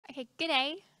Okay,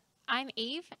 g'day. I'm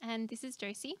Eve and this is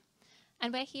Josie,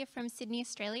 and we're here from Sydney,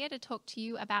 Australia to talk to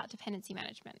you about dependency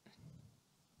management.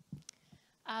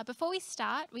 Before we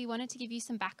start, we wanted to give you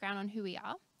some background on who we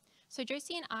are. So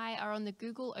Josie and I are on the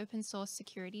Google Open Source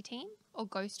Security Team, or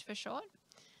GHOST for short,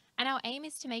 and our aim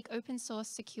is to make open source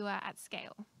secure at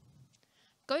scale.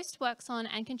 GHOST works on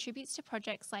and contributes to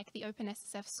projects like the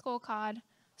OpenSSF Scorecard,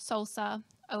 SOLSA,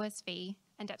 OSV,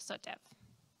 and deps.dev.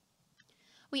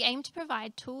 We aim to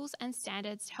provide tools and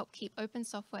standards to help keep open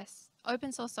source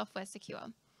software secure,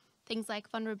 things like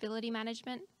vulnerability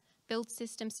management, build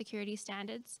system security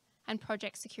standards, and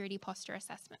project security posture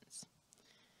assessments.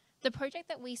 The project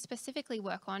that we specifically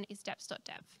work on is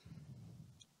deps.dev.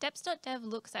 Deps.dev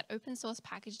looks at open source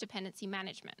package dependency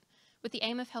management with the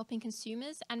aim of helping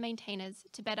consumers and maintainers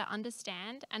to better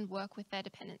understand and work with their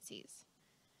dependencies.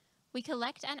 We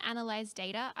collect and analyze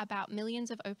data about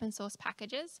millions of open source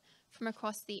packages from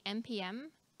across the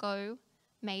NPM, Go,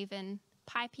 Maven,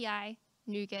 PyPI,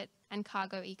 NuGet, and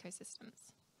Cargo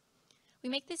ecosystems. We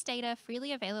make this data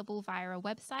freely available via a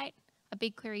website, a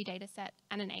BigQuery dataset,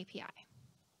 and an API.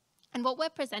 And what we're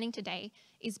presenting today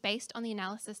is based on the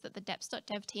analysis that the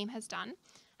deps.dev team has done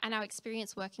and our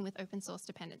experience working with open source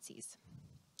dependencies.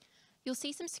 You'll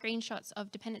see some screenshots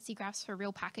of dependency graphs for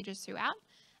real packages throughout,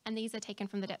 and these are taken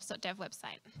from the deps.dev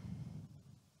website.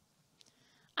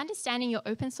 Understanding your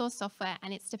open source software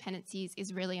and its dependencies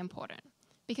is really important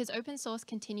because open source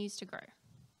continues to grow.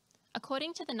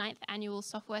 According to the 9th annual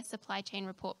Software Supply Chain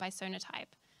Report by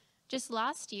Sonatype, just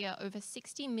last year, over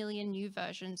 60 million new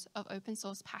versions of open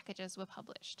source packages were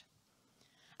published.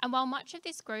 And while much of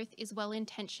this growth is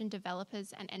well-intentioned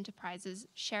developers and enterprises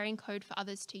sharing code for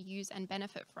others to use and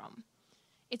benefit from,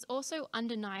 it's also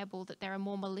undeniable that there are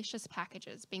more malicious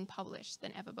packages being published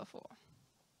than ever before.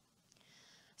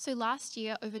 So last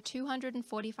year, over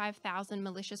 245,000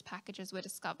 malicious packages were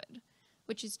discovered,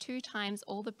 which is 2 times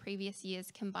all the previous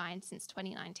years combined since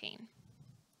 2019.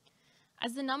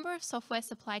 As the number of software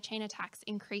supply chain attacks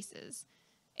increases,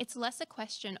 it's less a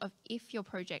question of if your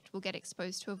project will get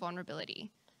exposed to a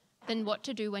vulnerability than what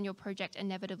to do when your project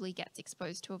inevitably gets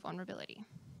exposed to a vulnerability.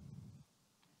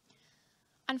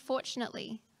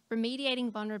 Unfortunately,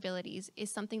 remediating vulnerabilities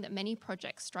is something that many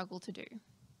projects struggle to do.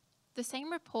 The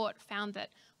same report found that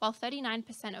while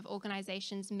 39% of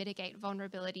organizations mitigate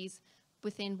vulnerabilities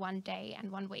within 1 day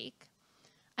and 1 week,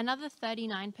 another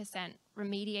 39%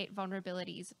 remediate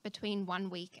vulnerabilities between 1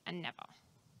 week and never.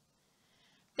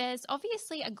 There's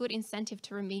obviously a good incentive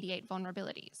to remediate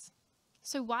vulnerabilities.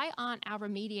 So why aren't our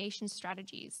remediation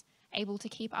strategies able to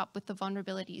keep up with the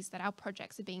vulnerabilities that our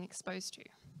projects are being exposed to?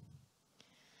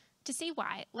 To see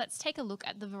why, let's take a look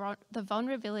at the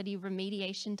vulnerability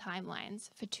remediation timelines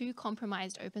for 2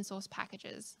 compromised open source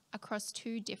packages across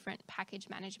 2 different package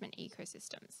management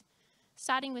ecosystems,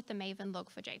 starting with the Maven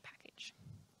Log4j package.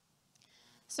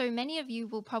 So many of you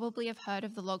will probably have heard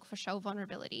of the Log4Shell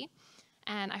vulnerability,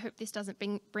 and I hope this doesn't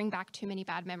bring back too many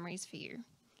bad memories for you.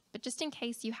 But just in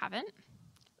case you haven't,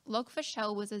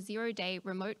 Log4Shell was a 0-day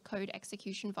remote code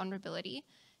execution vulnerability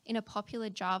in a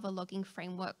popular Java logging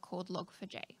framework called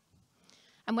Log4j.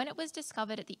 And when it was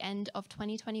discovered at the end of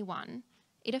 2021,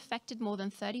 it affected more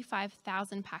than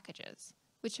 35,000 packages,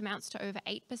 which amounts to over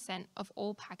 8% of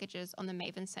all packages on the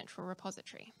Maven Central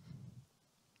repository.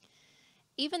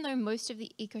 Even though most of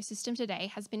the ecosystem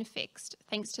today has been fixed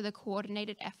thanks to the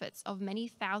coordinated efforts of many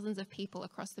thousands of people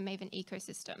across the Maven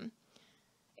ecosystem,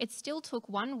 it still took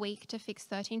 1 week to fix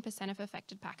 13% of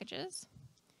affected packages,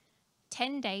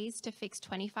 10 days to fix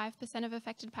 25% of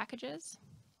affected packages,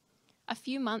 a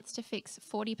few months to fix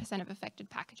 40% of affected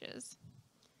packages,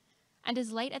 and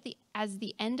as late as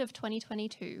the end of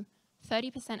 2022,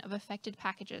 30% of affected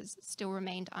packages still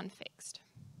remained unfixed.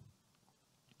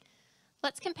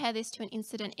 Let's compare this to an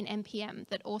incident in NPM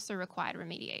that also required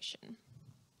remediation.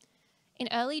 In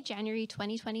early January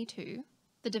 2022,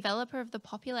 the developer of the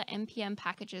popular NPM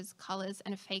packages Colors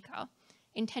and Faker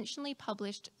intentionally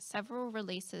published several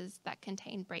releases that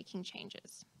contained breaking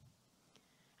changes.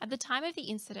 At the time of the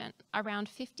incident, around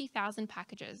 50,000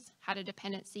 packages had a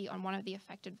dependency on one of the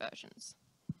affected versions.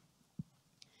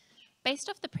 Based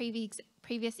off the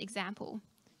previous example,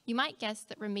 you might guess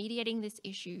that remediating this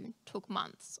issue took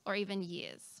months or even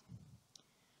years.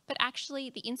 But actually,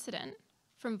 the incident,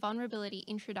 from vulnerability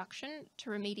introduction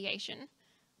to remediation,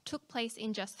 took place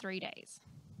in just 3 days.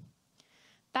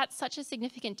 That's such a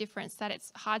significant difference that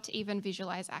it's hard to even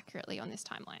visualize accurately on this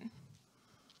timeline.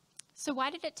 So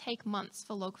why did it take months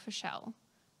for Log4Shell,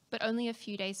 but only a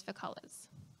few days for Colors?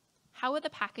 How were the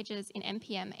packages in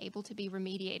NPM able to be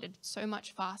remediated so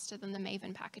much faster than the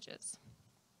Maven packages?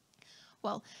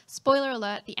 Well, spoiler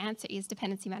alert, the answer is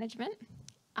dependency management.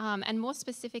 And more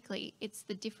specifically, it's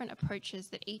the different approaches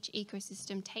that each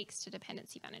ecosystem takes to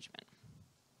dependency management.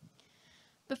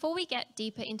 Before we get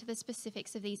deeper into the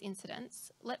specifics of these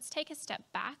incidents, let's take a step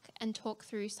back and talk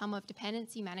through some of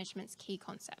dependency management's key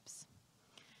concepts.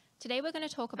 Today we're going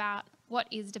to talk about what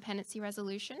is dependency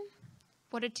resolution,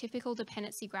 what a typical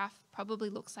dependency graph probably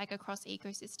looks like across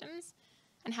ecosystems,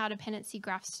 and how dependency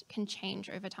graphs can change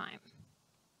over time.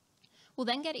 We'll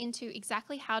then get into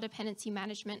exactly how dependency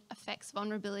management affects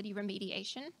vulnerability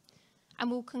remediation,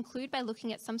 and we'll conclude by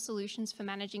looking at some solutions for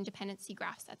managing dependency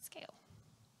graphs at scale.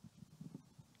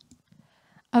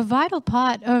 A vital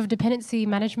part of dependency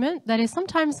management that is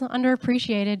sometimes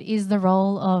underappreciated is the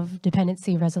role of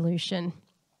dependency resolution.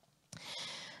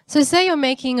 So say you're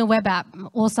making a web app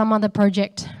or some other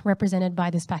project represented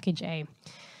by this package A,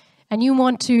 and you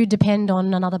want to depend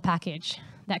on another package.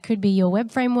 That could be your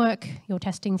web framework, your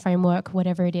testing framework,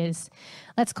 whatever it is.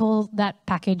 Let's call that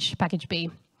package B.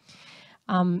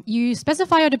 You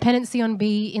specify your dependency on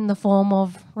B in the form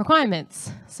of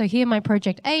requirements. So here my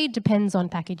project A depends on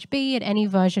package B at any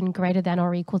version greater than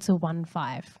or equal to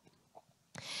 1.5.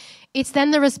 It's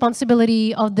then the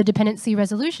responsibility of the dependency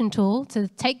resolution tool to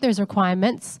take those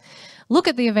requirements, look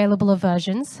at the available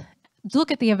versions,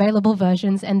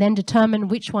 and then determine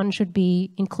which one should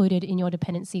be included in your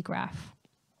dependency graph.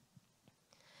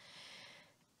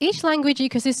 Each language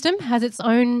ecosystem has its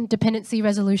own dependency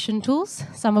resolution tools.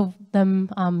 Some of them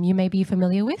you may be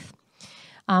familiar with,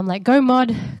 like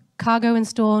GoMod, Cargo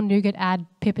install, NuGet add,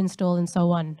 pip install, and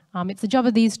so on. It's the job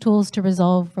of these tools to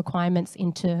resolve requirements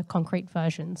into concrete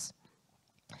versions.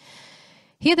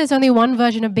 Here there's only one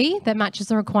version of B that matches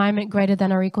the requirement greater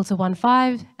than or equal to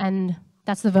 1.5, and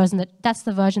that's the version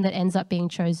that ends up being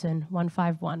chosen,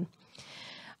 1.5.1.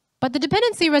 But the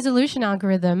dependency resolution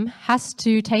algorithm has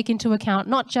to take into account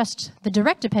not just the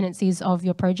direct dependencies of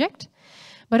your project,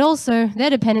 but also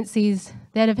their dependencies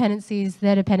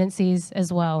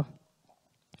as well.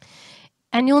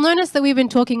 And you'll notice that we've been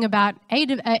talking about a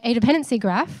dependency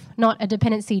graph, not a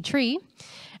dependency tree,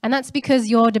 and that's because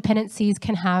your dependencies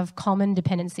can have common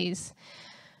dependencies.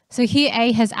 So here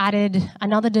A has added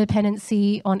another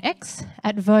dependency on X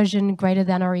at version greater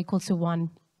than or equal to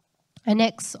 1. And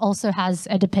X also has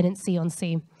a dependency on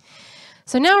C.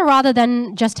 So now rather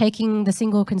than just taking the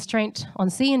single constraint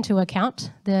on C into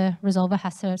account, the resolver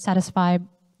has to satisfy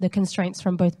the constraints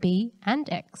from both B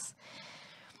and X.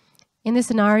 In this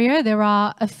scenario, there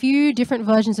are a few different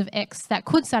versions of X that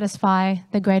could satisfy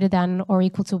the greater than or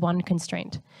equal to 1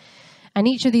 constraint. And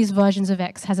each of these versions of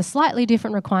X has a slightly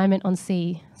different requirement on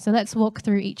C. So let's walk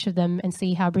through each of them and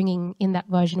see how bringing in that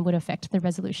version would affect the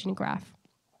resolution graph.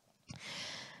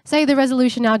 Say the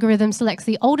resolution algorithm selects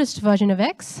the oldest version of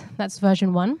X, that's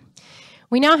version 1.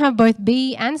 We now have both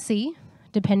B and X,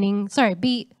 depending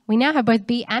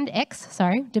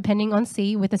on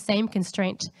C with the same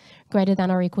constraint greater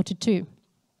than or equal to 2.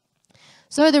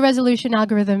 So the resolution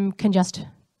algorithm can just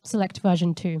select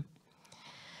version 2.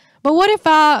 But what if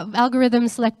our algorithm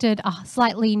selected a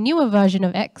slightly newer version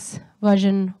of X,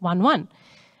 version 1.1?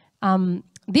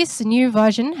 This new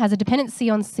version has a dependency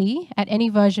on C at any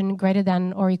version greater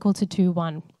than or equal to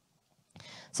 2.1.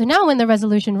 So now when the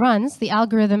resolution runs, the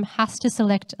algorithm has to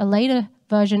select a later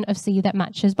version of C that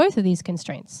matches both of these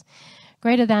constraints,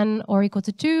 greater than or equal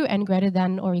to 2 and greater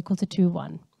than or equal to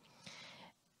 2.1.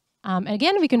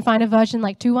 Again, we can find a version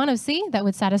like 2.1 of C that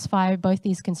would satisfy both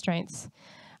these constraints.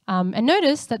 And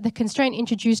notice that the constraint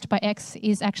introduced by X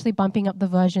is actually bumping up the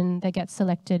version that gets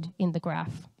selected in the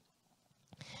graph.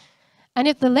 And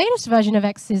if the latest version of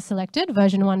X is selected,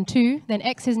 version 1.2, then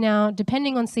X is now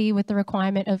depending on C with the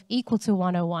requirement of equal to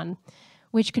 1.01,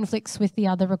 which conflicts with the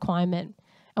other requirement.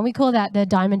 And we call that the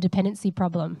diamond dependency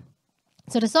problem.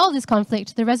 So to solve this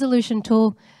conflict, the resolution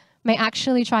tool may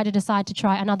actually try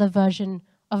another version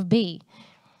of B.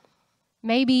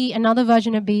 Maybe another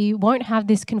version of B won't have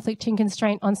this conflicting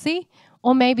constraint on C,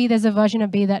 or maybe there's a version of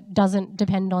B that doesn't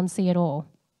depend on C at all.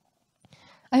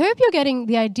 I hope you're getting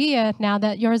the idea now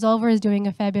that your resolver is doing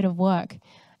a fair bit of work.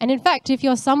 And in fact, if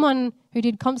you're someone who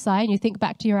did comp sci and you think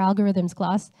back to your algorithms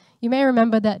class, you may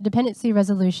remember that dependency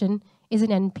resolution is an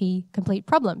NP complete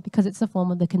problem because it's a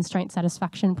form of the constraint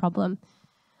satisfaction problem.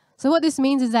 So what this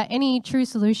means is that any true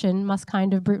solution must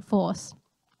kind of brute force.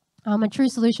 A true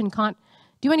solution can't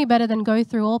do any better than go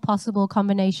through all possible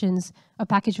combinations of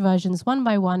package versions one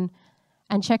by one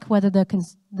and check whether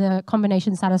the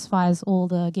combination satisfies all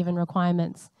the given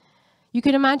requirements. You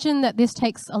can imagine that this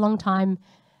takes a long time,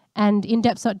 and in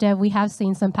deps.dev we have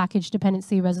seen some package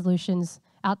dependency resolutions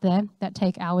out there that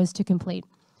take hours to complete.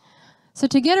 So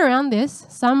to get around this,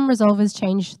 some resolvers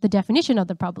change the definition of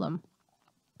the problem.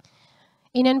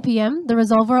 In NPM, the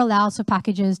resolver allows for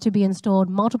packages to be installed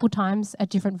multiple times at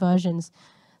different versions.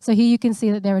 So here you can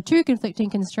see that there are two conflicting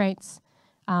constraints,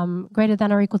 greater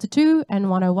than or equal to 2 and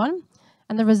 101.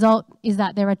 And the result is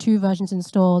that there are two versions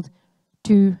installed,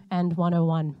 2 and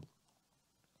 101.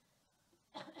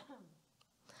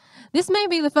 This may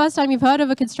be the first time you've heard of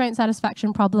a constraint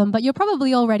satisfaction problem, but you're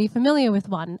probably already familiar with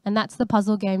one, and that's the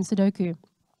puzzle game Sudoku.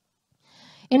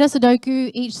 In a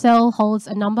Sudoku, each cell holds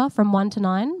a number from 1 to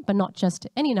 9, but not just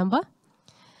any number.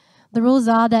 The rules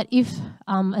are that if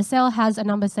a cell has a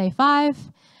number, say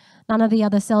 5, none of the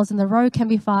other cells in the row can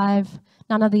be 5,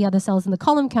 none of the other cells in the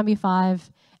column can be 5,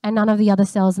 and none of the other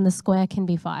cells in the square can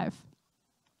be 5.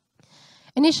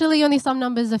 Initially, only some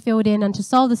numbers are filled in, and to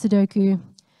solve the Sudoku,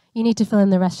 you need to fill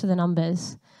in the rest of the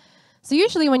numbers. So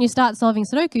usually when you start solving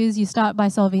Sudokus, you start by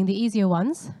solving the easier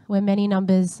ones, where many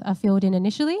numbers are filled in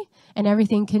initially, and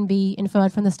everything can be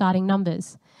inferred from the starting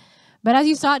numbers. But as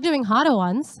you start doing harder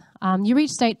ones, you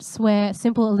reach states where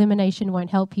simple elimination won't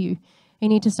help you. You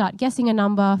need to start guessing a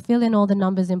number, fill in all the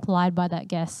numbers implied by that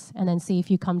guess, and then see if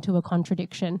you come to a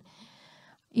contradiction.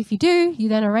 If you do, you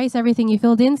then erase everything you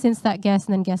filled in since that guess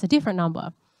and then guess a different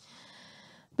number.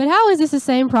 But how is this the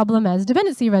same problem as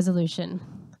dependency resolution?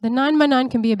 The 9 by 9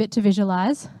 can be a bit to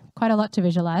visualize, quite a lot to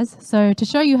visualize. So to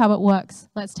show you how it works,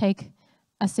 let's take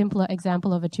a simpler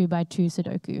example of a 2 by 2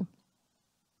 Sudoku.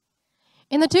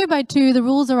 In the 2 by 2, the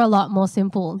rules are a lot more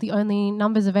simple. The only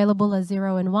numbers available are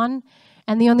 0 and 1,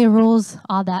 and the only rules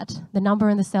are that the number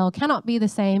in the cell cannot be the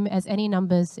same as any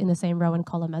numbers in the same row and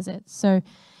column as it. So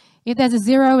if there's a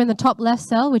 0 in the top left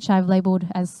cell, which I've labeled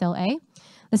as cell A,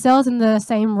 the cells in the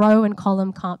same row and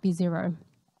column can't be 0,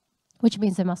 which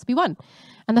means there must be 1.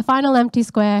 And the final empty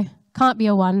square can't be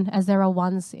a 1, as there are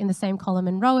 1s in the same column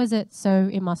and row as it, so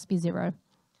it must be 0.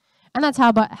 And that's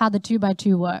how the 2 by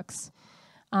 2 works.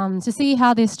 To see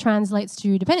how this translates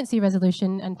to dependency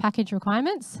resolution and package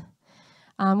requirements,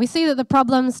 we see that the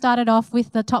problem started off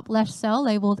with the top left cell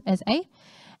labeled as A,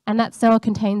 and that cell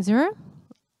contains 0.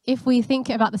 If we think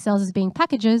about the cells as being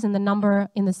packages and the number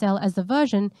in the cell as the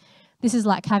version, this is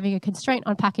like having a constraint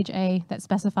on package A that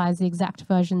specifies the exact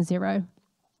version 0.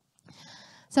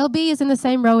 Cell B is in the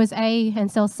same row as A, and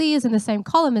cell C is in the same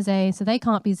column as A, so they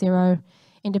can't be 0.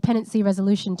 In dependency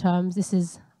resolution terms, this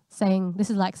is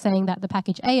like saying that the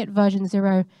package A at version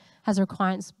 0 has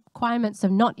requirements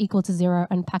of not equal to 0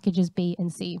 and packages B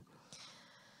and C.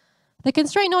 The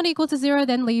constraint not equal to 0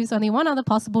 then leaves only one other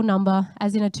possible number,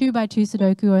 as in a 2 by 2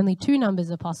 Sudoku, only 2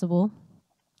 numbers are possible.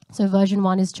 So version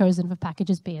 1 is chosen for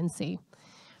packages B and C.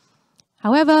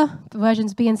 However,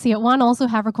 versions B and C at 1 also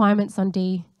have requirements on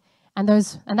D, and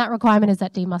that requirement is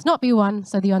that D must not be 1,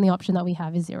 so the only option that we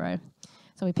have is 0.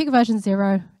 So we pick version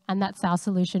 0, and that's our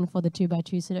solution for the 2 by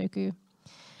 2 Sudoku.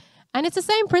 And it's the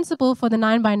same principle for the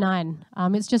 9 by 9.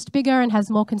 It's just bigger and has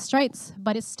more constraints,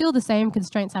 but it's still the same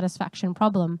constraint satisfaction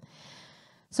problem.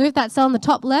 So if that cell in the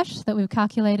top left that we've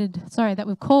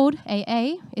called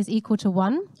AA is equal to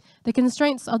 1, the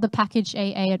constraints of the package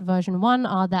AA at version 1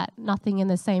 are that nothing in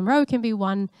the same row can be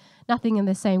 1, nothing in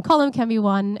the same column can be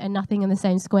 1, and nothing in the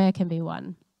same square can be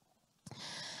 1.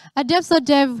 At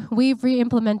devs.dev, we've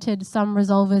re-implemented some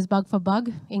resolvers bug for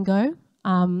bug in Go.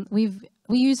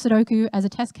 We used Sudoku as a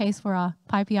test case for our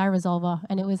PyPI resolver,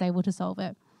 and it was able to solve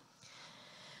it.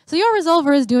 So your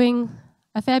resolver is doing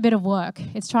a fair bit of work.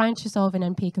 It's trying to solve an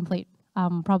NP-complete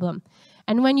problem.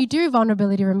 And when you do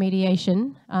vulnerability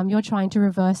remediation, you're trying to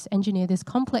reverse engineer this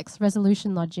complex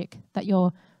resolution logic that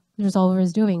your resolver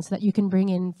is doing so that you can bring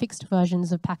in fixed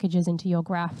versions of packages into your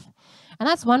graph. And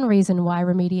that's one reason why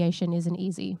remediation isn't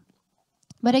easy.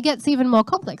 But it gets even more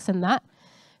complex than that,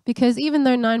 because even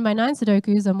though 9 by 9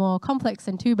 Sudokus are more complex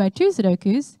than 2 by 2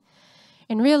 Sudokus,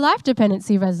 in real-life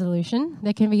dependency resolution,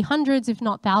 there can be hundreds, if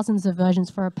not thousands, of versions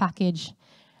for a package,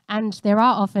 and there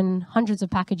are often hundreds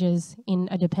of packages in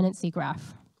a dependency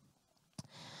graph.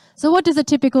 So what does a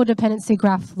typical dependency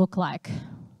graph look like?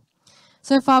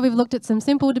 So far, we've looked at some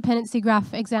simple dependency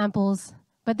graph examples,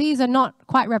 but these are not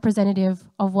quite representative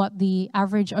of what the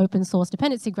average open source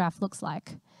dependency graph looks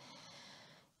like.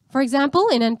 For example,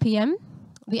 in NPM,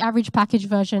 the average package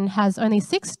version has only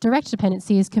 6 direct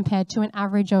dependencies compared to an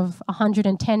average of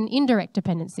 110 indirect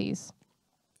dependencies.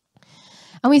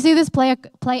 And we see this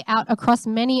play out across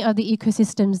many of the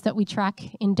ecosystems that we track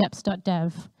in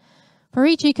deps.dev. For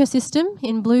each ecosystem,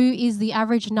 in blue is the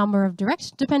average number of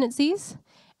direct dependencies,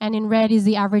 and in red is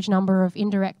the average number of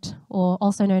indirect, or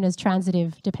also known as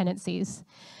transitive, dependencies.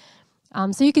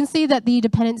 So you can see that the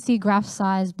dependency graph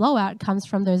size blowout comes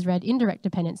from those red indirect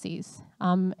dependencies.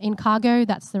 In Cargo,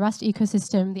 that's the Rust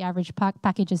ecosystem, the average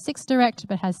package is 6 direct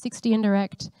but has 60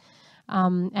 indirect.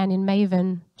 And in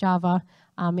Maven, Java,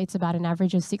 It's about an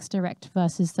average of 6 direct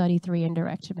versus 33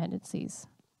 indirect dependencies.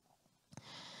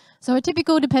 So a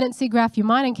typical dependency graph you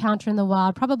might encounter in the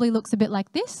wild probably looks a bit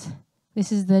like this.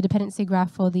 This is the dependency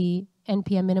graph for the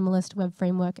NPM Minimalist Web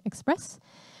Framework Express.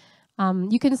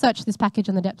 You can search this package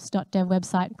on the deps.dev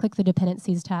website, click the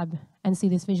Dependencies tab, and see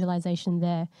this visualization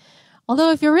there.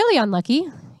 Although if you're really unlucky,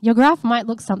 your graph might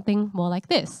look something more like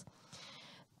this.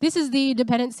 This is the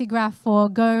dependency graph for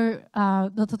the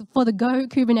Go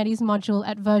Kubernetes module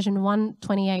at version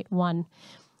 1.28.1.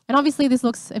 And obviously this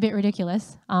looks a bit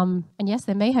ridiculous. And yes,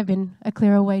 there may have been a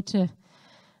clearer way to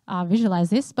visualize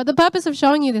this, but the purpose of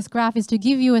showing you this graph is to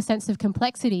give you a sense of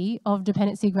complexity of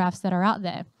dependency graphs that are out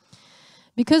there.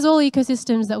 Because all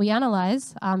ecosystems that we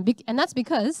analyze, and that's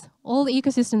because all the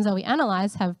ecosystems that we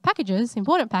analyze have packages,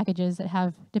 important packages that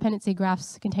have dependency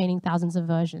graphs containing thousands of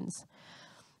versions.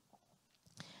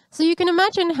 So you can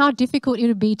imagine how difficult it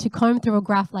would be to comb through a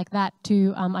graph like that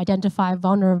to identify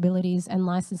vulnerabilities and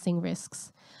licensing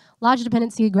risks. Large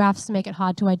dependency graphs make it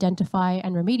hard to identify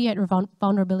and remediate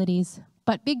vulnerabilities,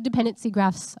 but big dependency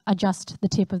graphs are just the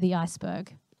tip of the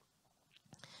iceberg.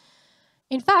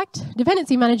 In fact,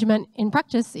 dependency management in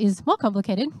practice is more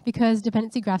complicated because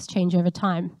dependency graphs change over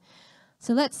time.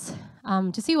 So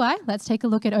to see why, let's take a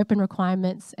look at open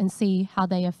requirements and see how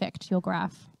they affect your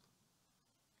graph.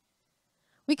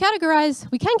 We can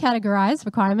categorize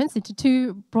requirements into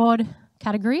two broad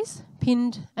categories,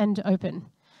 pinned and open.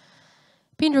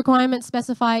 Pinned requirements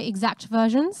specify exact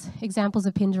versions. Examples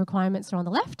of pinned requirements are on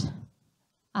the left.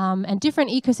 And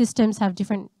different ecosystems have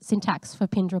different syntax for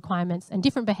pinned requirements and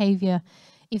different behavior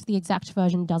if the exact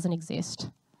version doesn't exist.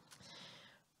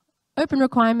 Open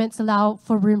requirements allow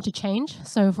for room to change.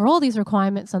 So for all these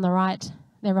requirements on the right,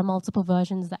 there are multiple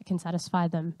versions that can satisfy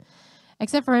them.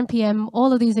 Except for NPM,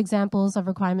 all of these examples of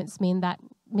requirements mean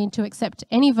to accept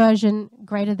any version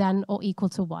greater than or equal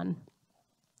to 1.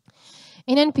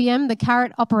 In NPM, the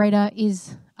caret operator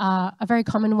is a very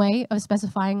common way of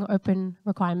specifying open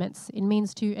requirements. It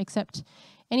means to accept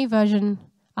any version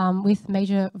with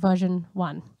major version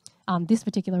 1. This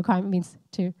particular requirement means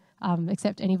to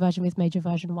accept any version with major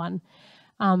version 1.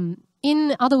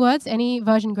 In other words, any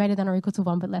version greater than or equal to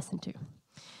 1 but less than 2.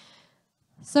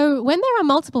 So when there are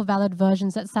multiple valid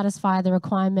versions that satisfy the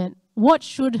requirement, what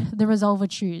should the resolver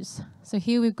choose? So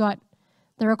here we've got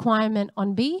the requirement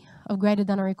on B of greater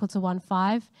than or equal to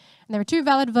 1.5, and there are two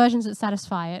valid versions that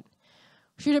satisfy it.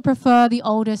 Should it prefer the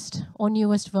oldest or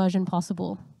newest version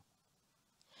possible?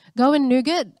 Go and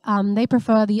Nougat, they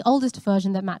prefer the oldest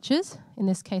version that matches, in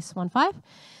this case 1.5.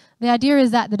 The idea is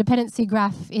that the dependency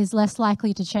graph is less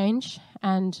likely to change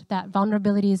and that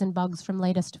vulnerabilities and bugs from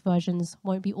latest versions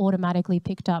won't be automatically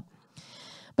picked up.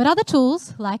 But other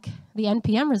tools, like the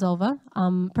NPM resolver,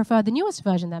 prefer the newest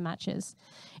version that matches,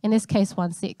 in this case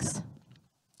 1.6.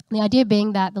 The idea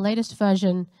being that the latest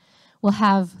version will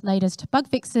have latest bug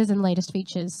fixes and latest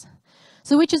features.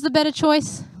 So which is the better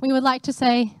choice? We would like to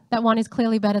say that one is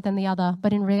clearly better than the other,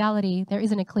 but in reality, there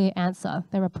isn't a clear answer.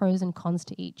 There are pros and cons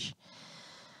to each.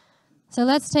 So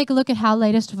let's take a look at how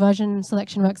latest version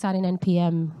selection works out in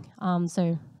NPM.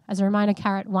 So as a reminder,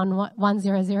 caret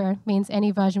 100 means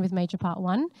any version with major part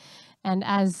 1. And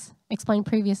as explained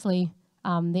previously,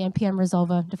 the NPM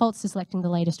resolver defaults to selecting the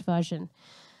latest version.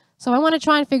 So I want to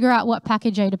try and figure out what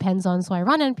package A depends on. So I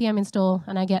run npm install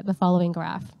and I get the following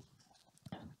graph.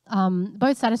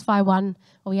 Both satisfy 1,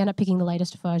 or we end up picking the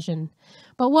latest version.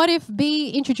 But what if B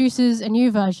introduces a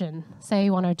new version, say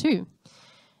 102?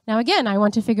 Now again, I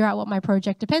want to figure out what my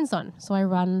project depends on. So I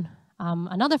run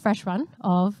another fresh run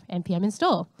of npm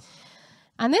install.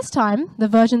 And this time, the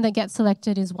version that gets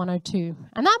selected is 102.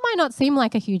 And that might not seem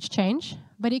like a huge change,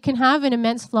 but it can have an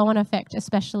immense flow-on effect,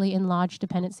 especially in large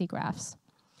dependency graphs.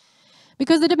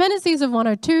 Because the dependencies of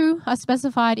 102 are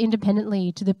specified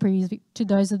independently to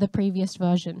those of the previous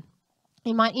version.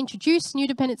 It might introduce new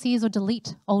dependencies or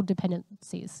delete old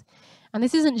dependencies. And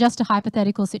this isn't just a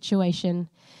hypothetical situation.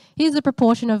 Here's the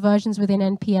proportion of versions within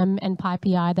NPM and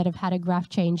PyPI that have had a graph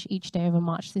change each day over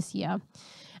March this year.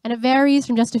 And it varies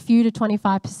from just a few to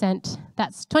 25%.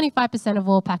 That's 25% of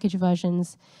all package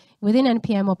versions within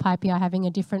NPM or PyPI having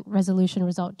a different resolution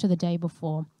result to the day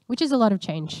before, which is a lot of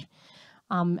change.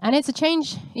 And it's a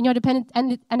change in your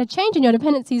and a change in your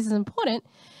dependencies is important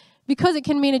because it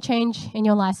can mean a change in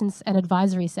your license and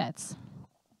advisory sets.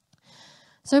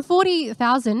 So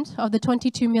 40,000 of the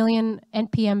 22 million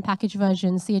NPM package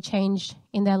versions see a change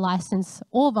in their license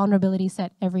or vulnerability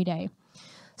set every day.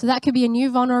 So that could be a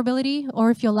new vulnerability,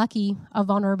 or if you're lucky, a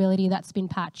vulnerability that's been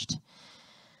patched.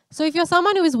 So if you're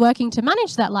someone who is working to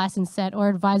manage that license set or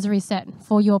advisory set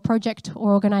for your project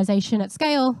or organization at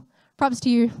scale, props to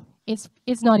you.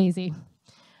 It's not easy.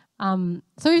 So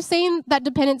we've seen that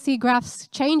dependency graphs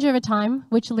change over time,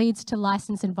 which leads to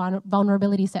license and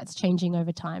vulnerability sets changing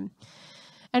over time.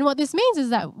 And what this means is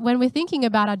that when we're thinking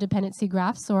about our dependency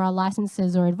graphs or our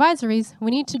licenses or advisories,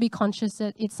 we need to be conscious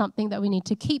that it's something that we need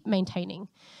to keep maintaining.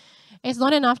 It's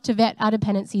not enough to vet our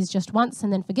dependencies just once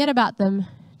and then forget about them.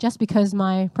 Just because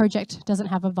my project doesn't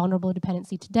have a vulnerable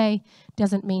dependency today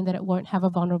doesn't mean that it won't have a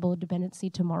vulnerable dependency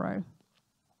tomorrow.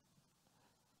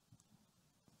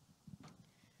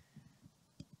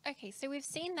 Okay, so we've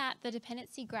seen that the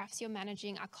dependency graphs you're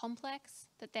managing are complex,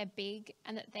 that they're big,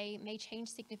 and that they may change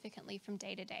significantly from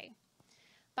day to day.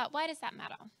 But why does that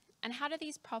matter? And how do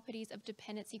these properties of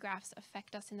dependency graphs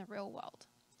affect us in the real world?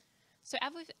 So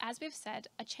as we've said,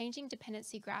 a changing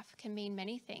dependency graph can mean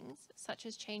many things, such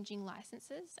as changing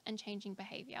licenses and changing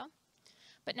behavior.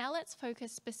 But now let's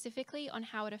focus specifically on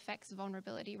how it affects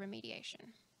vulnerability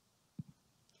remediation.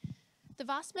 The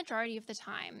vast majority of the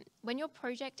time, when your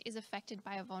project is affected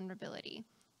by a vulnerability,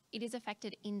 it is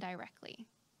affected indirectly.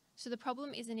 So the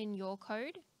problem isn't in your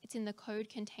code, it's in the code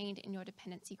contained in your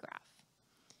dependency graph.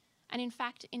 And in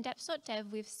fact, in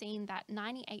deps.dev, we've seen that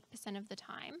 98% of the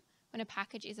time, when a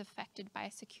package is affected by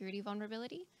a security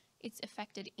vulnerability, it's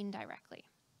affected indirectly.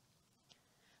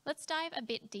 Let's dive a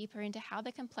bit deeper into how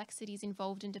the complexities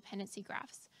involved in dependency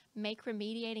graphs make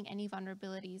remediating any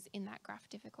vulnerabilities in that graph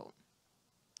difficult.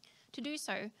 To do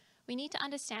so, we need to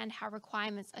understand how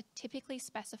requirements are typically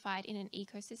specified in an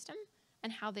ecosystem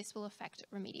and how this will affect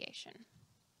remediation.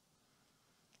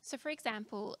 So for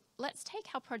example, let's take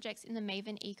how projects in the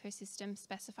Maven ecosystem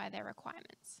specify their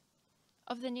requirements.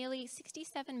 Of the nearly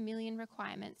 67 million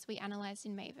requirements we analysed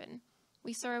in Maven,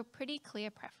 we saw a pretty clear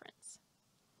preference.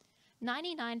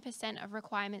 99% of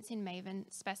requirements in Maven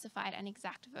specified an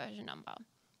exact version number,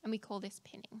 and we call this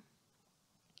pinning.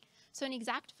 So an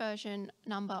exact version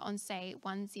number on, say,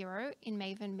 10 in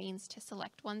Maven means to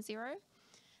select 10,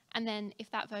 and then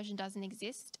if that version doesn't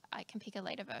exist, I can pick a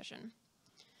later version.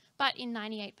 But in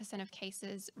 98% of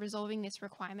cases, resolving this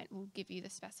requirement will give you the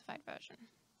specified version.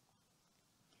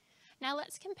 Now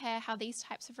let's compare how these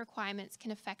types of requirements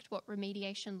can affect what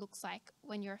remediation looks like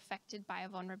when you're affected by a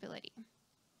vulnerability.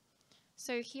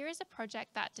 So here is a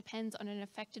project that depends on an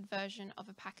affected version of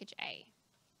a package A.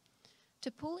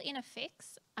 To pull in a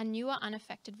fix, a newer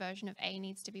unaffected version of A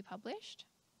needs to be published,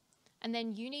 and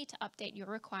then you need to update your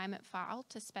requirement file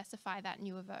to specify that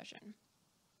newer version.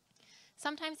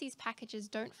 Sometimes these packages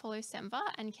don't follow Semver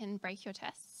and can break your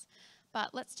tests,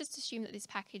 but let's just assume that this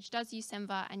package does use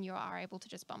Semver and you are able to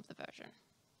just bump the version.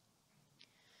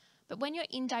 But when you're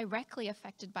indirectly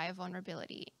affected by a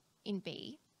vulnerability in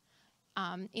B,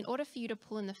 in order for you to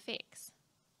pull in the fix,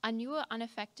 a newer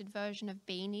unaffected version of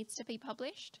B needs to be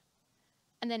published,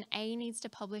 and then A needs to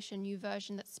publish a new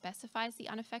version that specifies the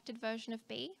unaffected version of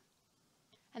B,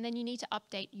 and then you need to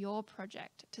update your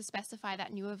project to specify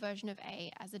that newer version of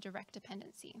A as a direct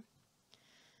dependency.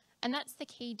 And that's the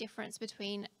key difference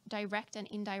between direct and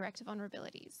indirect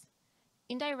vulnerabilities.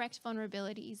 Indirect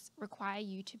vulnerabilities require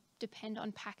you to depend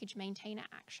on package maintainer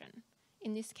action,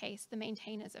 in this case, the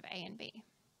maintainers of A and B.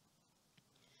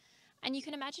 And you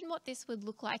can imagine what this would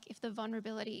look like if the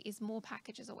vulnerability is more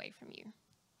packages away from you,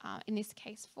 in this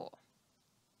case 4.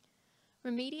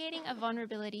 Remediating a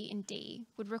vulnerability in D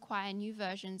would require new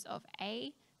versions of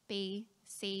A, B,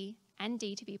 C, and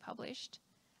D to be published,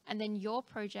 and then your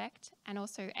project and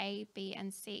also A, B,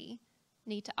 and C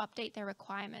need to update their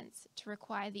requirements to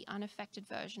require the unaffected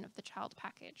version of the child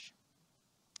package.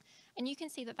 And you can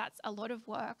see that that's a lot of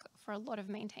work for a lot of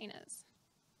maintainers.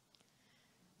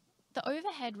 The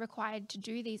overhead required to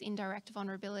do these indirect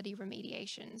vulnerability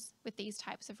remediations with these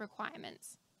types of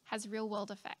requirements has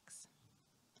real-world effects.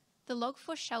 The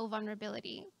log4shell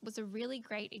vulnerability was a really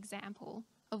great example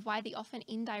of why the often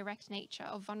indirect nature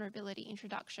of vulnerability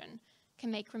introduction can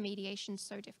make remediation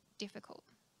so difficult.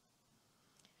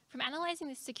 From analysing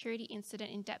this security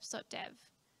incident in deps.dev,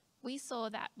 we saw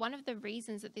that one of the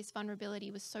reasons that this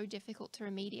vulnerability was so difficult to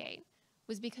remediate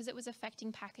was because it was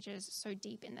affecting packages so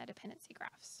deep in their dependency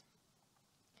graphs.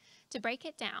 To break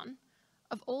it down,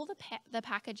 of all the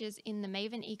packages in the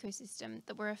Maven ecosystem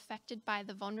that were affected by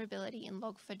the vulnerability in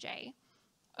log4j,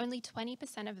 only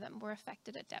 20% of them were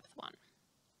affected at depth 1.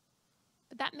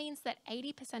 But that means that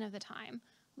 80% of the time,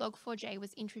 log4j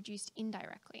was introduced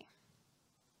indirectly.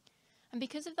 And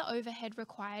because of the overhead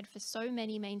required for so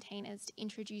many maintainers to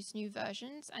introduce new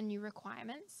versions and new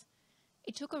requirements,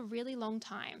 it took a really long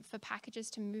time for packages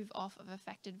to move off of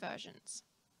affected versions.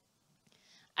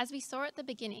 As we saw at the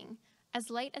beginning, as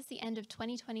late as the end of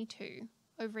 2022,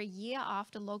 over a year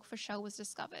after log4shell was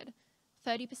discovered,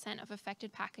 30% of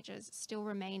affected packages still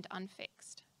remained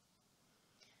unfixed.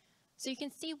 So you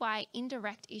can see why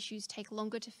indirect issues take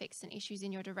longer to fix than issues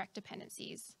in your direct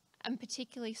dependencies, and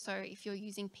particularly so if you're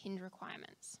using pinned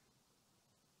requirements.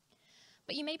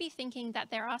 But you may be thinking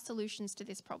that there are solutions to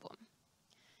this problem.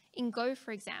 In Go,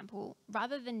 for example,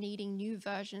 rather than needing new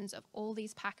versions of all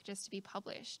these packages to be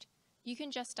published, you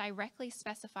can just directly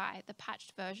specify the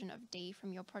patched version of D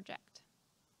from your project.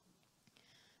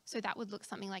 So that would look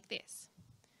something like this.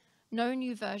 No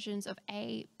new versions of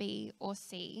A, B, or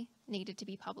C needed to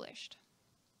be published.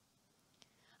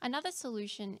 Another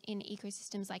solution in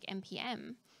ecosystems like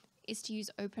NPM is to use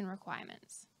open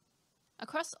requirements.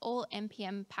 Across all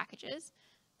NPM packages,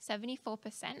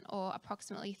 74%, or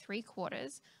approximately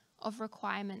 3/4, of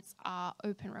requirements are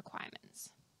open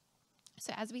requirements.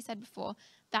 So as we said before,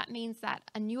 that means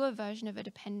that a newer version of a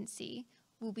dependency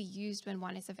will be used when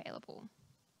one is available.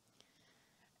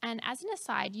 And as an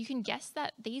aside, you can guess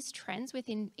that these trends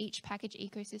within each package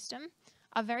ecosystem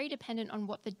are very dependent on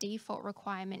what the default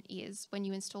requirement is when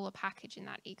you install a package in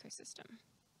that ecosystem.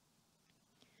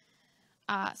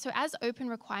 So as open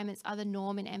requirements are the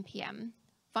norm in NPM,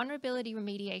 vulnerability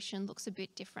remediation looks a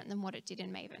bit different than what it did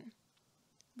in Maven.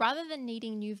 Rather than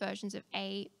needing new versions of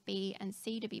A, B, and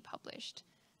C to be published,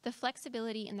 the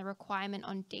flexibility in the requirement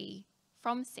on D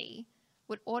from C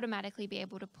would automatically be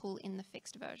able to pull in the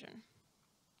fixed version.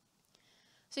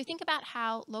 So think about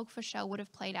how Log4Shell would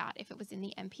have played out if it was in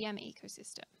the NPM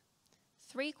ecosystem.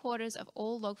 3/4 of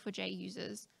all Log4j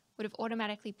users would have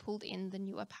automatically pulled in the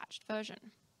newer patched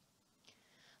version.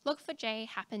 Log4j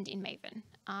happened in Maven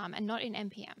and not in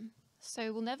NPM,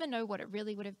 so we'll never know what it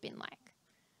really would have been like.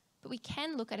 But we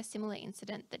can look at a similar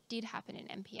incident that did happen in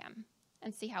NPM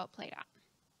and see how it played out.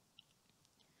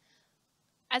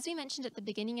 As we mentioned at the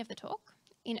beginning of the talk,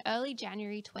 in early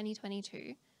January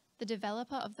 2022, the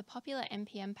developer of the popular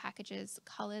NPM packages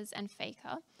Colors and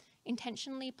Faker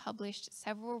intentionally published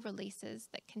several releases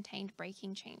that contained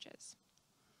breaking changes.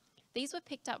 These were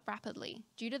picked up rapidly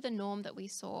due to the norm that we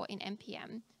saw in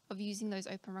NPM of using those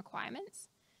open requirements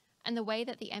and the way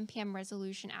that the NPM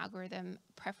resolution algorithm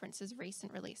preferences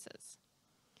recent releases.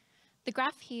 The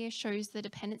graph here shows the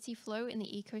dependency flow in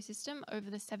the ecosystem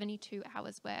over the 72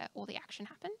 hours where all the action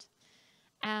happened.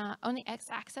 On the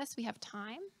x-axis, we have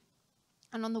time.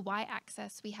 And on the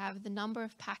y-axis, we have the number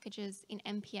of packages in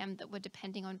NPM that were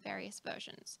depending on various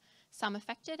versions, some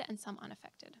affected and some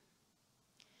unaffected.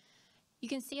 You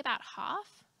can see about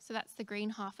half, so that's the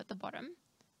green half at the bottom,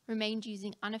 remained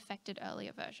using unaffected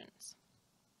earlier versions.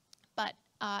 But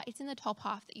it's in the top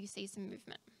half that you see some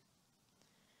movement.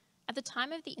 At the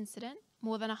time of the incident,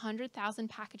 more than 100,000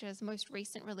 packages' most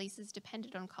recent releases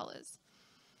depended on Colors,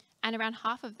 and around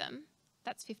half of them,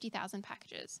 that's 50,000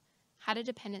 packages, had a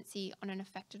dependency on an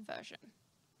affected version.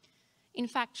 In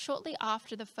fact, shortly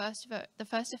after the first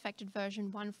affected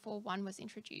version 1.4.1 was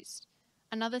introduced,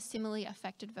 another similarly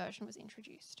affected version was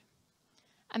introduced.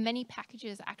 And many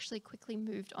packages actually quickly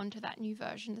moved onto that new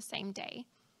version the same day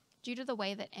due to the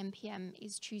way that NPM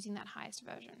is choosing that highest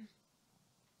version.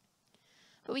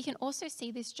 But we can also see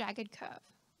this jagged curve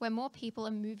where more people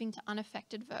are moving to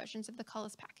unaffected versions of the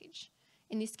Colors package,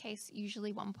 in this case,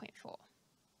 usually 1.4.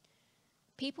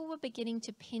 People were beginning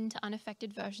to pin to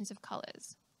unaffected versions of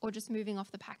Colors, or just moving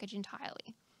off the package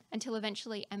entirely, until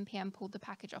eventually NPM pulled the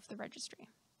package off the registry.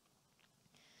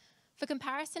 For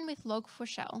comparison with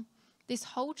Log4Shell, this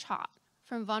whole chart,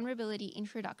 from vulnerability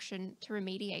introduction to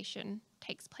remediation,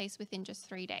 takes place within just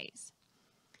 3 days.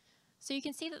 So you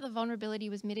can see that the vulnerability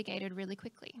was mitigated really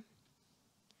quickly.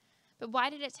 But why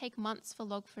did it take months for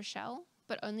Log4Shell,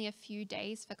 but only a few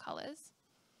days for Colors?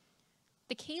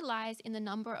 The key lies in the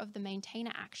number of the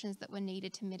maintainer actions that were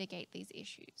needed to mitigate these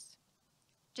issues.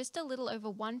 Just a little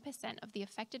over 1% of the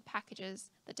affected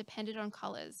packages that depended on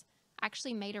Colors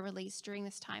actually made a release during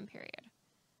this time period.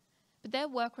 But their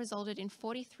work resulted in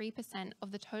 43%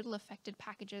 of the total affected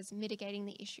packages mitigating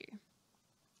the issue.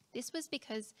 This was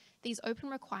because these open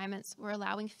requirements were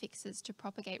allowing fixes to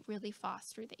propagate really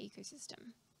fast through the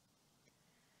ecosystem.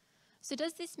 So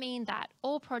does this mean that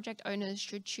all project owners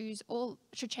should change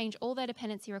all their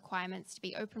dependency requirements to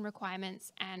be open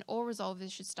requirements and all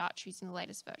resolvers should start choosing the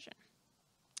latest version?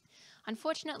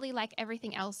 Unfortunately, like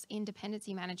everything else in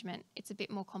dependency management, it's a bit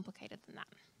more complicated than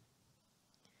that.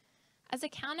 As a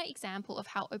counter-example of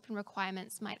how open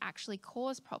requirements might actually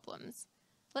cause problems,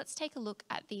 let's take a look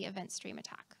at the event stream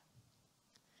attack.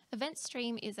 Event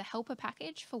stream is a helper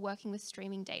package for working with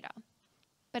streaming data,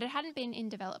 but it hadn't been in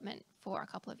development for a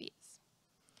couple of years.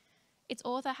 Its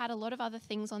author had a lot of other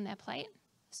things on their plate,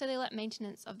 so they let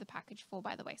maintenance of the package fall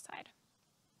by the wayside.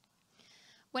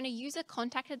 When a user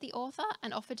contacted the author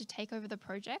and offered to take over the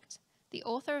project, the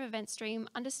author of Event Stream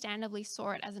understandably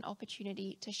saw it as an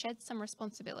opportunity to shed some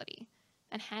responsibility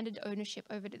and handed ownership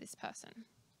over to this person.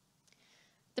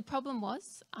 The problem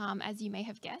was, as you may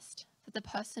have guessed, that the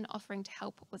person offering to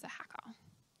help was a hacker.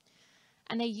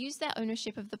 And they used their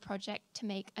ownership of the project to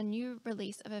make a new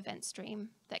release of Event Stream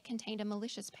that contained a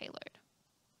malicious payload.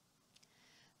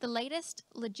 The latest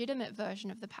legitimate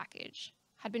version of the package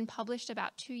had been published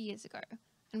about 2 years ago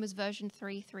and was version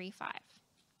 3.3.5.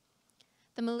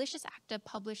 The malicious actor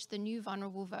published the new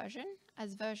vulnerable version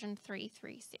as version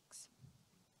 3.3.6.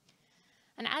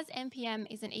 And as NPM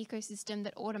is an ecosystem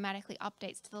that automatically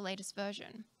updates to the latest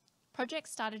version,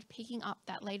 projects started picking up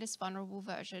that latest vulnerable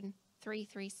version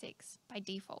 3.3.6 by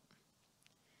default.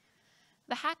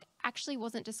 The hack actually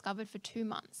wasn't discovered for 2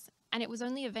 months, and it was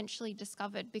only eventually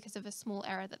discovered because of a small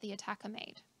error that the attacker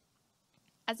made.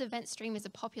 As Event Stream is a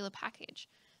popular package,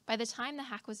 by the time the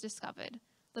hack was discovered,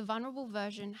 the vulnerable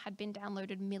version had been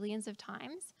downloaded millions of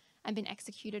times and been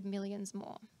executed millions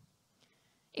more.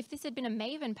 If this had been a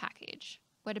Maven package,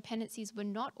 where dependencies were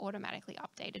not automatically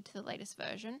updated to the latest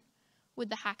version, would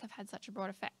the hack have had such a broad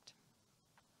effect?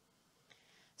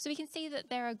 So we can see that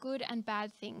there are good and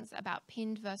bad things about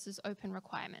pinned versus open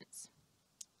requirements.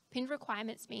 Pinned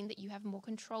requirements mean that you have more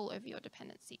control over your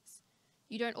dependencies.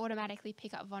 You don't automatically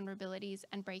pick up vulnerabilities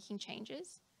and breaking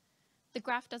changes. The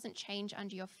graph doesn't change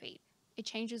under your feet. It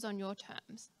changes on your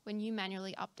terms when you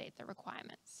manually update the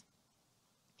requirements.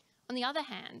 On the other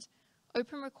hand,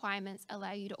 open requirements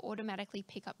allow you to automatically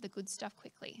pick up the good stuff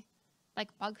quickly,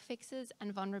 like bug fixes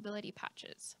and vulnerability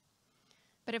patches.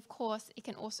 But of course, it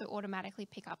can also automatically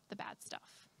pick up the bad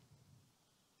stuff.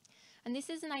 And this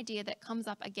is an idea that comes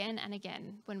up again and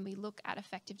again when we look at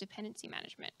effective dependency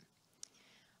management.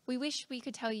 We wish we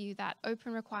could tell you that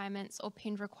open requirements or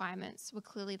pinned requirements were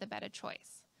clearly the better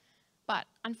choice. But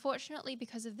unfortunately,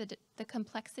 because of the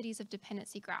complexities of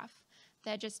dependency graph,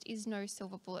 there just is no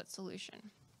silver bullet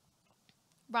solution.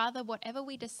 Rather, whatever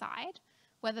we decide,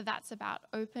 whether that's about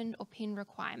open or pinned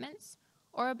requirements,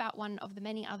 or about one of the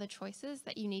many other choices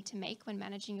that you need to make when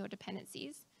managing your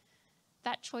dependencies,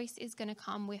 that choice is going to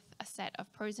come with a set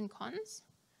of pros and cons,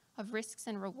 of risks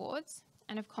and rewards,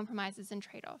 and of compromises and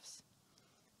trade-offs.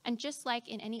 And just like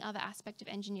in any other aspect of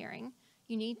engineering,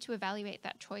 you need to evaluate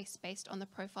that choice based on the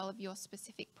profile of your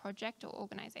specific project or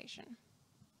organization.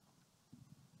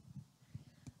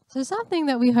 So something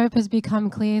that we hope has become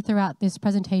clear throughout this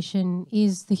presentation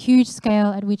is the huge scale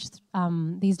at which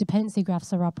these dependency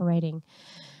graphs are operating.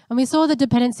 And we saw that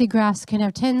dependency graphs can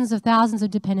have tens of thousands of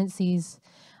dependencies.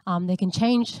 They can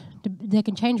change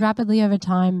rapidly over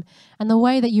time, and the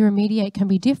way that you remediate can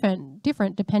be different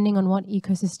depending on what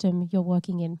ecosystem you're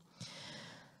working in.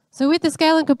 So with the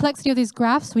scale and complexity of these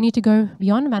graphs, we need to go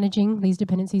beyond managing these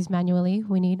dependencies manually.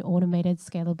 We need automated,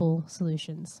 scalable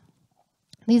solutions.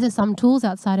 These are some tools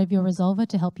outside of your resolver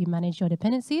to help you manage your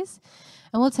dependencies.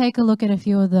 And we'll take a look at a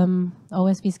few of them: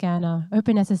 OSV Scanner,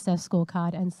 OpenSSF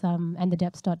Scorecard, and the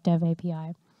deps.dev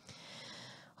API.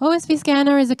 OSV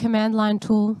Scanner is a command line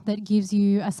tool that gives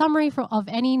you a summary of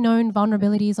any known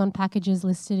vulnerabilities on packages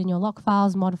listed in your log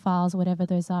files, mod files, whatever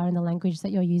those are in the language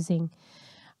that you're using.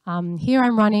 Here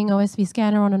I'm running OSV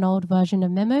Scanner on an old version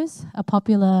of Memos, a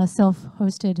popular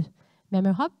self-hosted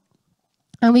memo hub.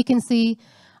 And we can see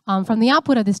from the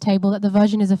output of this table that the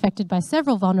version is affected by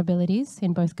several vulnerabilities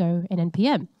in both Go and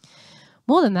NPM.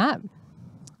 More than that,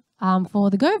 for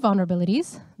the Go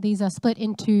vulnerabilities, these are split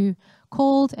into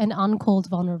called and uncalled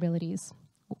vulnerabilities,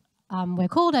 where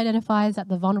called identifies that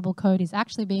the vulnerable code is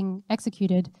actually being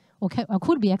executed or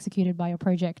could be executed by your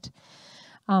project.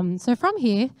 So from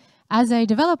here, as a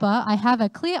developer, I have a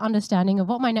clear understanding of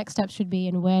what my next steps should be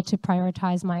and where to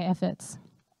prioritize my efforts.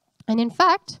 And in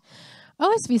fact,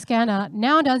 OSV Scanner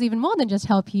now does even more than just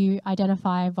help you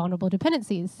identify vulnerable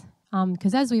dependencies,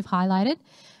 because as we've highlighted,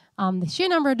 the sheer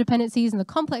number of dependencies and the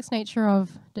complex nature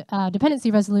of dependency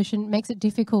resolution makes it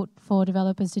difficult for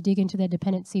developers to dig into their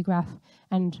dependency graph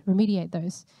and remediate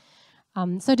those.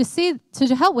 So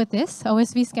to help with this,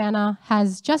 OSV Scanner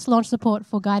has just launched support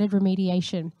for guided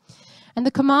remediation. And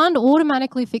the command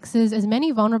automatically fixes as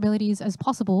many vulnerabilities as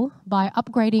possible by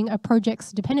upgrading a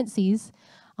project's dependencies,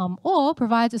 or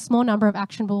provides a small number of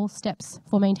actionable steps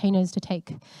for maintainers to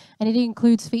take. And it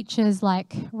includes features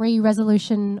like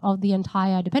re-resolution of the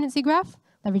entire dependency graph,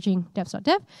 leveraging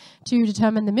deps.dev, to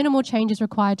determine the minimal changes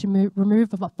required to remove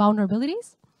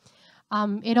vulnerabilities.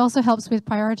 It also helps with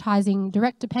prioritizing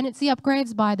direct dependency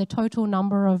upgrades by the total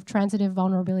number of transitive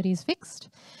vulnerabilities fixed.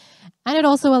 And it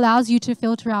also allows you to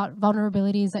filter out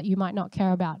vulnerabilities that you might not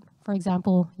care about. For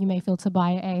example, you may filter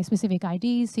by a specific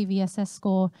ID, CVSS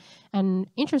score, and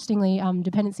interestingly,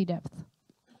 dependency depth.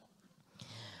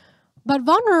 But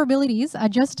vulnerabilities are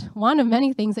just one of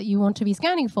many things that you want to be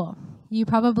scanning for. You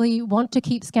probably want to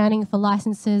keep scanning for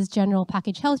licenses, general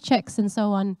package health checks, and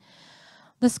so on.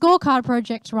 The Scorecard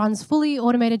project runs fully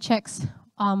automated checks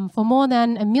for more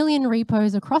than 1 million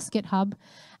repos across GitHub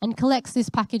and collects this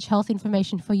package health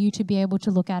information for you to be able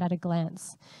to look at a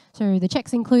glance. So the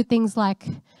checks include things like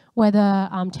whether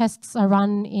tests are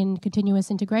run in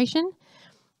continuous integration,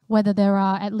 whether there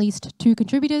are at least 2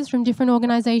 contributors from different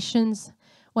organizations,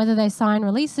 whether they sign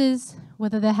releases,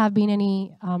 whether there have been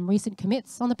any recent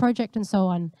commits on the project, and so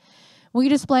on. We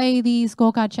display the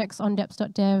scorecard checks on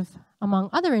deps.dev among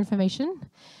other information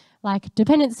like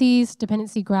dependencies,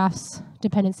 dependency graphs,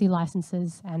 dependency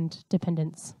licenses, and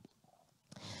dependents.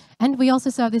 And we also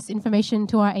serve this information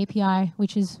to our API,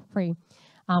 which is free.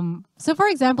 So for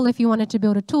example, if you wanted to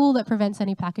build a tool that prevents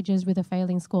any packages with a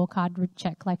failing scorecard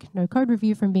check, like no code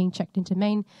review from being checked into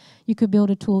main, you could build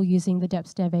a tool using the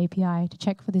deps.dev API to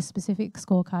check for this specific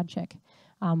scorecard check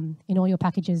in all your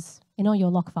packages, in all your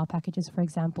lock file packages, for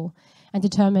example, and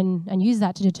use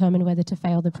that to determine whether to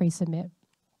fail the pre-submit.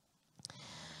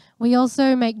 We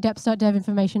also make deps.dev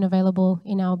information available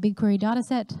in our BigQuery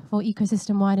dataset for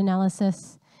ecosystem-wide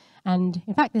analysis. And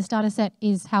in fact, this dataset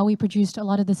is how we produced a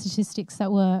lot of the statistics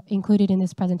that were included in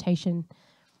this presentation.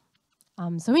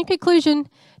 So in conclusion,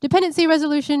 dependency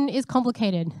resolution is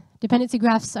complicated. Dependency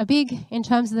graphs are big in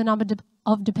terms of the number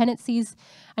of dependencies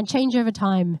and change over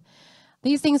time.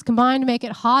 These things combined make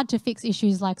it hard to fix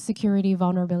issues like security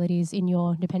vulnerabilities in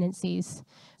your dependencies.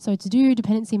 So to do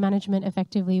dependency management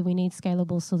effectively, we need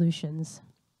scalable solutions.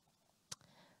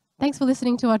 Thanks for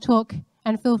listening to our talk,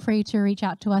 and feel free to reach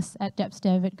out to us at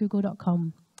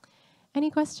depsdev@google.com. Any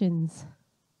questions?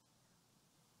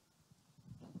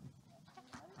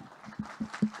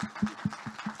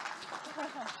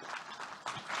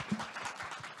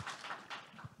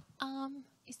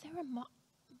 Is there a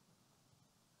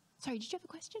Sorry, did you have a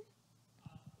question?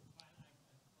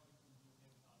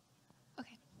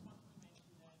 Okay.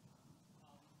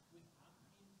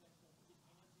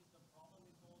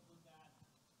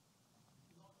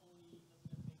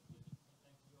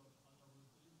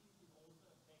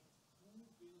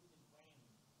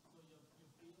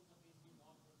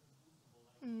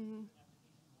 Mm.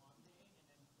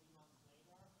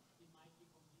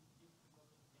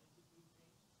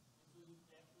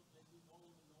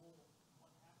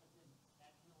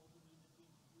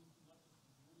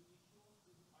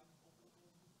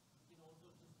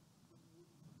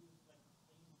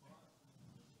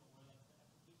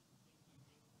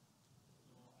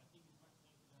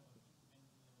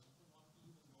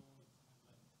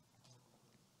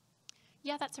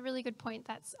 Yeah, that's a really good point.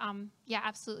 That's yeah,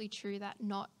 absolutely true. That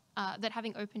that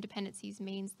having open dependencies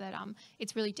means that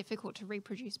it's really difficult to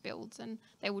reproduce builds, and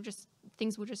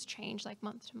things will just change like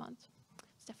month to month.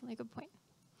 It's definitely a good point.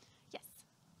 Yes.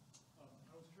 I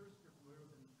was curious if you're familiar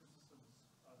with any systems that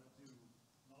do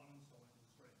non-installing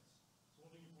constraints. So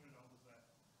one thing you pointed out was that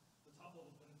the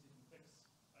top-level dependency can fix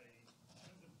a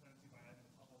transitive dependency by adding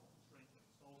a top-level constraint that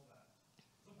installs that.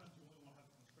 Sometimes you only want to have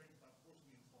a constraint without forcing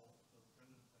the install, so the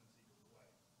transitive dependency goes away.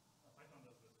 Python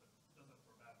does this, but it does it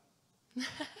for a bad reason.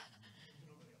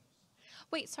 Nobody else.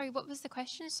 Wait, sorry, what was the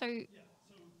question? So yeah,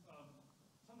 so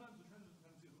sometimes the transitive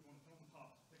dependencies we want to put on the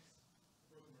top to fix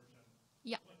the broken version.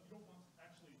 yeah. But you don't want to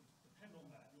actually depend on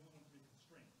that. You only want to be a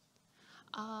constraint.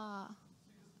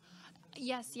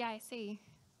 Yes, yeah, I see.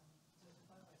 So to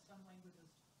clarify, some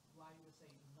languages allow you to say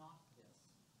not this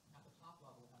at the top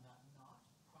level, and that not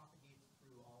propagates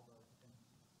through all the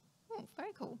dependencies. Oh,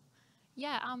 very cool.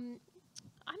 Yeah, I'm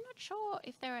not sure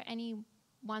if there are any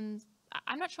ones.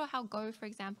 I'm not sure how Go, for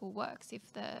example, works.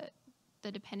 If the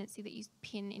dependency that you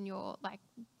pin in your like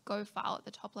Go file at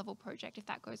the top level project, if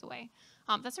that goes away.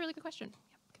 That's a really good question.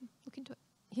 Yeah, we can look into it.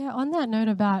 Yeah, on that note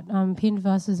about pin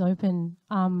versus open,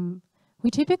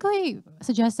 we typically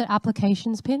suggest that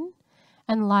applications pin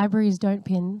and libraries don't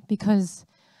pin because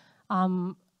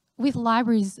with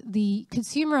libraries, the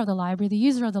consumer of the library, the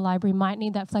user of the library might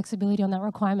need that flexibility on that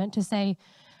requirement to say,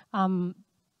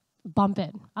 bump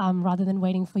it, rather than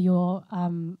waiting for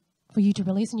for you to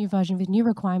release a new version with new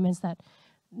requirements that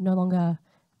no longer,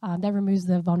 that removes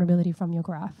the vulnerability from your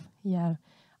graph. Yeah,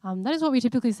 that is what we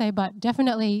typically say, but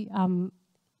definitely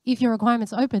if your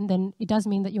requirement's open, then it does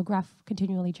mean that your graph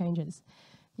continually changes.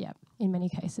 Yeah, in many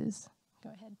cases. Go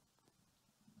ahead.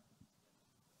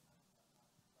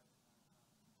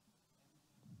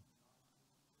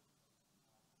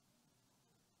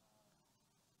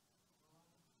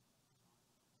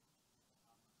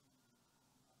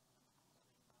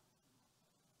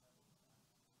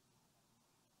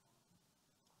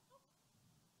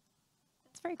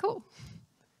 That's very cool.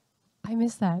 I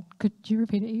missed that. Could you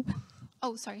repeat it, Eve?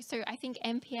 Oh, sorry. So I think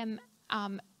NPM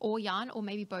or Yarn, or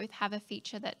maybe both, have a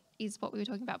feature that is what we were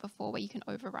talking about before, where you can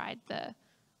override the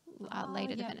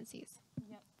later dependencies.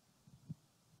 Yep.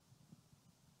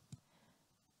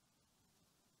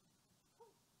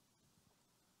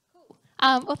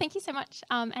 Well, thank you so much.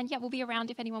 And yeah, we'll be around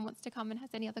if anyone wants to come and has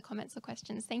any other comments or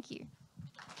questions. Thank you.